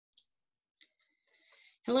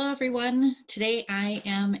Hello everyone. Today I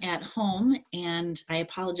am at home and I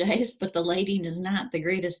apologize, but the lighting is not the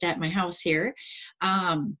greatest at my house here.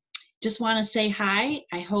 Um, just want to say hi.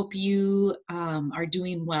 I hope you are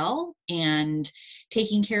doing well and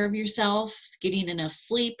taking care of yourself, getting enough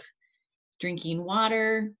sleep, drinking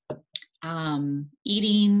water,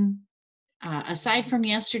 eating. Aside from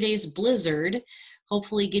yesterday's blizzard,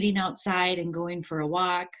 hopefully getting outside and going for a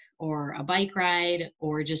walk or a bike ride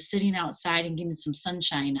or just sitting outside and getting some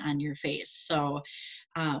sunshine on your face. So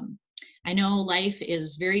um, I know life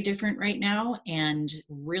is very different right now and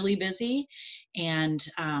really busy, and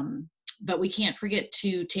but we can't forget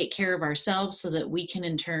to take care of ourselves so that we can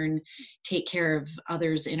in turn take care of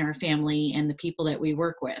others in our family and the people that we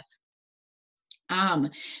work with. Um,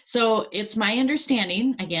 so it's my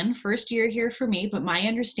understanding, again, first year here for me, but my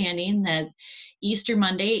understanding that Easter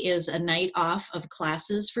Monday is a night off of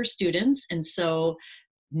classes for students. And so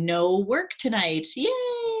no work tonight.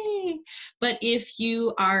 Yay! But if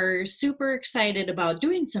you are super excited about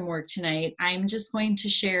doing some work tonight, I'm just going to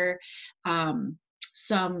share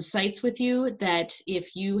some sites with you that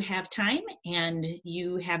if you have time and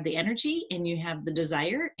you have the energy and you have the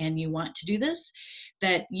desire and you want to do this,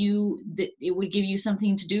 that it would give you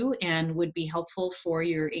something to do and would be helpful for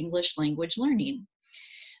your English language learning.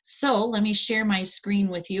 So let me share my screen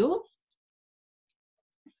with you.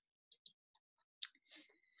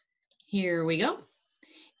 Here we go.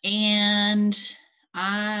 And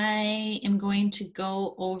I am going to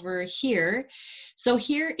go over here. So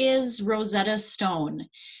here is Rosetta Stone.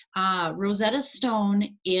 Rosetta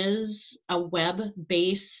Stone is a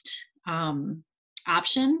web-based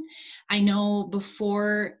option. I know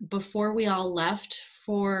before we all left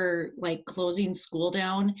for like closing school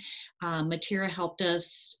down, Matera helped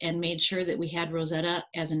us and made sure that we had Rosetta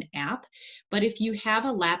as an app. But if you have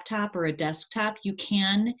a laptop or a desktop, you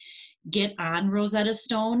can get on Rosetta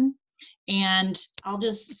Stone, and I'll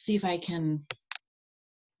just see if I can,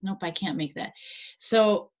 nope, I can't make that.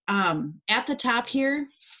 So at the top here,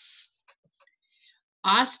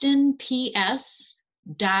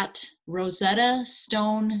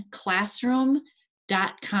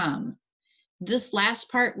 austinps.rosettastoneclassroom.com. This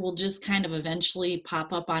last part will just kind of eventually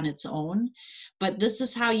pop up on its own, but this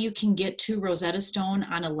is how you can get to Rosetta Stone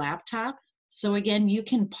on a laptop. So again, you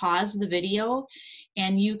can pause the video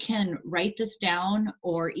and you can write this down,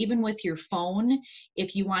 or even with your phone,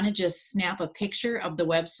 if you want to just snap a picture of the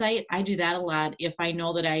website. I do that a lot if I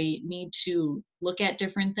know that I need to look at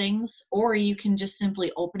different things, or you can just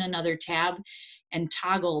simply open another tab and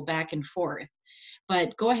toggle back and forth.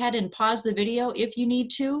 But go ahead and pause the video if you need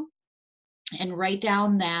to, and write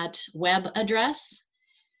down that web address.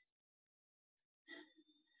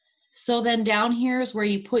 So then down here is where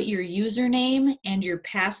you put your username and your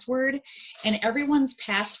password, and everyone's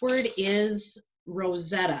password is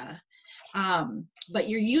Rosetta. But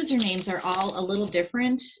your usernames are all a little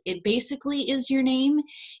different. It basically is your name.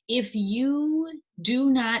 If you do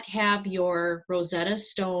not have your Rosetta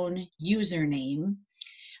Stone username,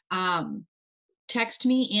 text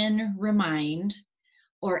me in Remind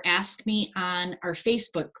or ask me on our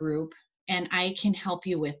Facebook group, and I can help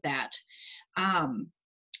you with that.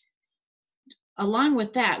 Along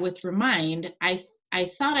with that, with Remind, I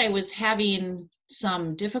thought I was having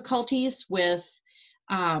some difficulties with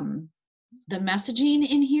the messaging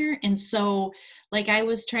in here, and so like I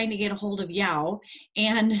was trying to get a hold of Yao,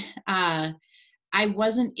 and I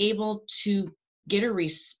wasn't able to get a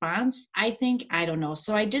response, I don't know.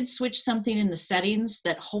 So I did switch something in the settings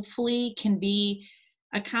that hopefully can be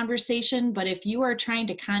a conversation, but if you are trying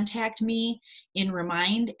to contact me in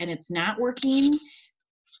Remind and it's not working,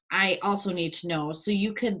 I also need to know. So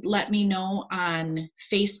you could let me know on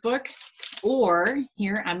Facebook, or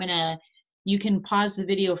here, you can pause the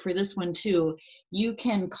video for this one too. You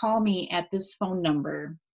can call me at this phone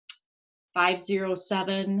number,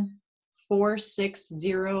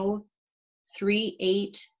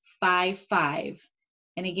 507-460-3855.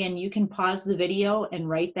 And again, you can pause the video and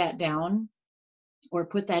write that down or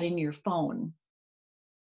put that in your phone.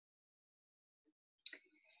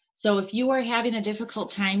 So if you are having a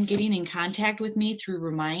difficult time getting in contact with me through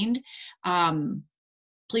Remind,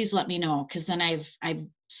 please let me know, because then I've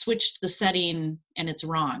switched the setting and it's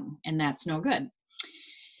wrong, and that's no good.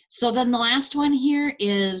 So then the last one here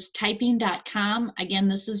is typing.com. Again,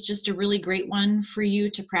 this is just a really great one for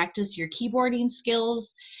you to practice your keyboarding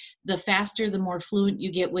skills. The faster, the more fluent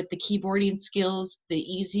you get with the keyboarding skills, the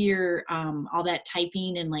easier all that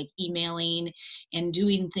typing and like emailing and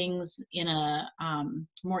doing things in a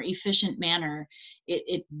more efficient manner,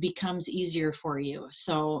 it becomes easier for you.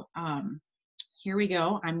 So here we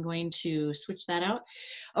go. I'm going to switch that out.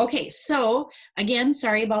 Okay, so again,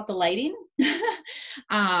 sorry about the lighting.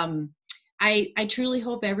 I truly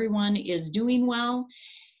hope everyone is doing well.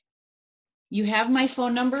 You have my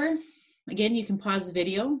phone number. Again, you can pause the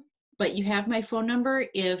video, but you have my phone number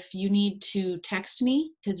if you need to text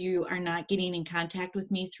me because you are not getting in contact with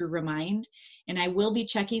me through Remind. And I will be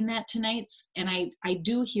checking that tonight. And I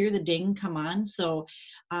do hear the ding come on. So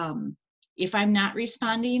if I'm not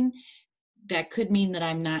responding, that could mean that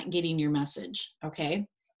I'm not getting your message, okay?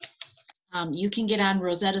 You can get on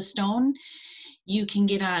Rosetta Stone, you can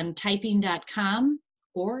get on typing.com,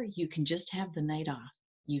 or you can just have the night off.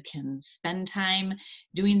 You can spend time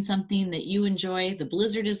doing something that you enjoy. The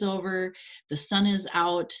blizzard is over, the sun is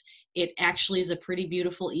out. It actually is a pretty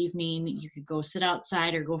beautiful evening. You could go sit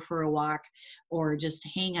outside or go for a walk or just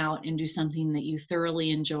hang out and do something that you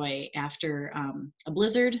thoroughly enjoy after a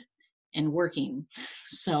blizzard and working.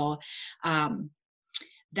 So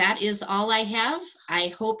that is all I have. I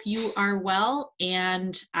hope you are well,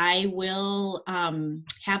 and I will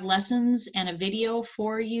have lessons and a video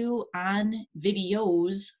for you on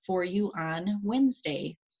videos for you on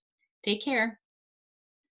Wednesday. Take care.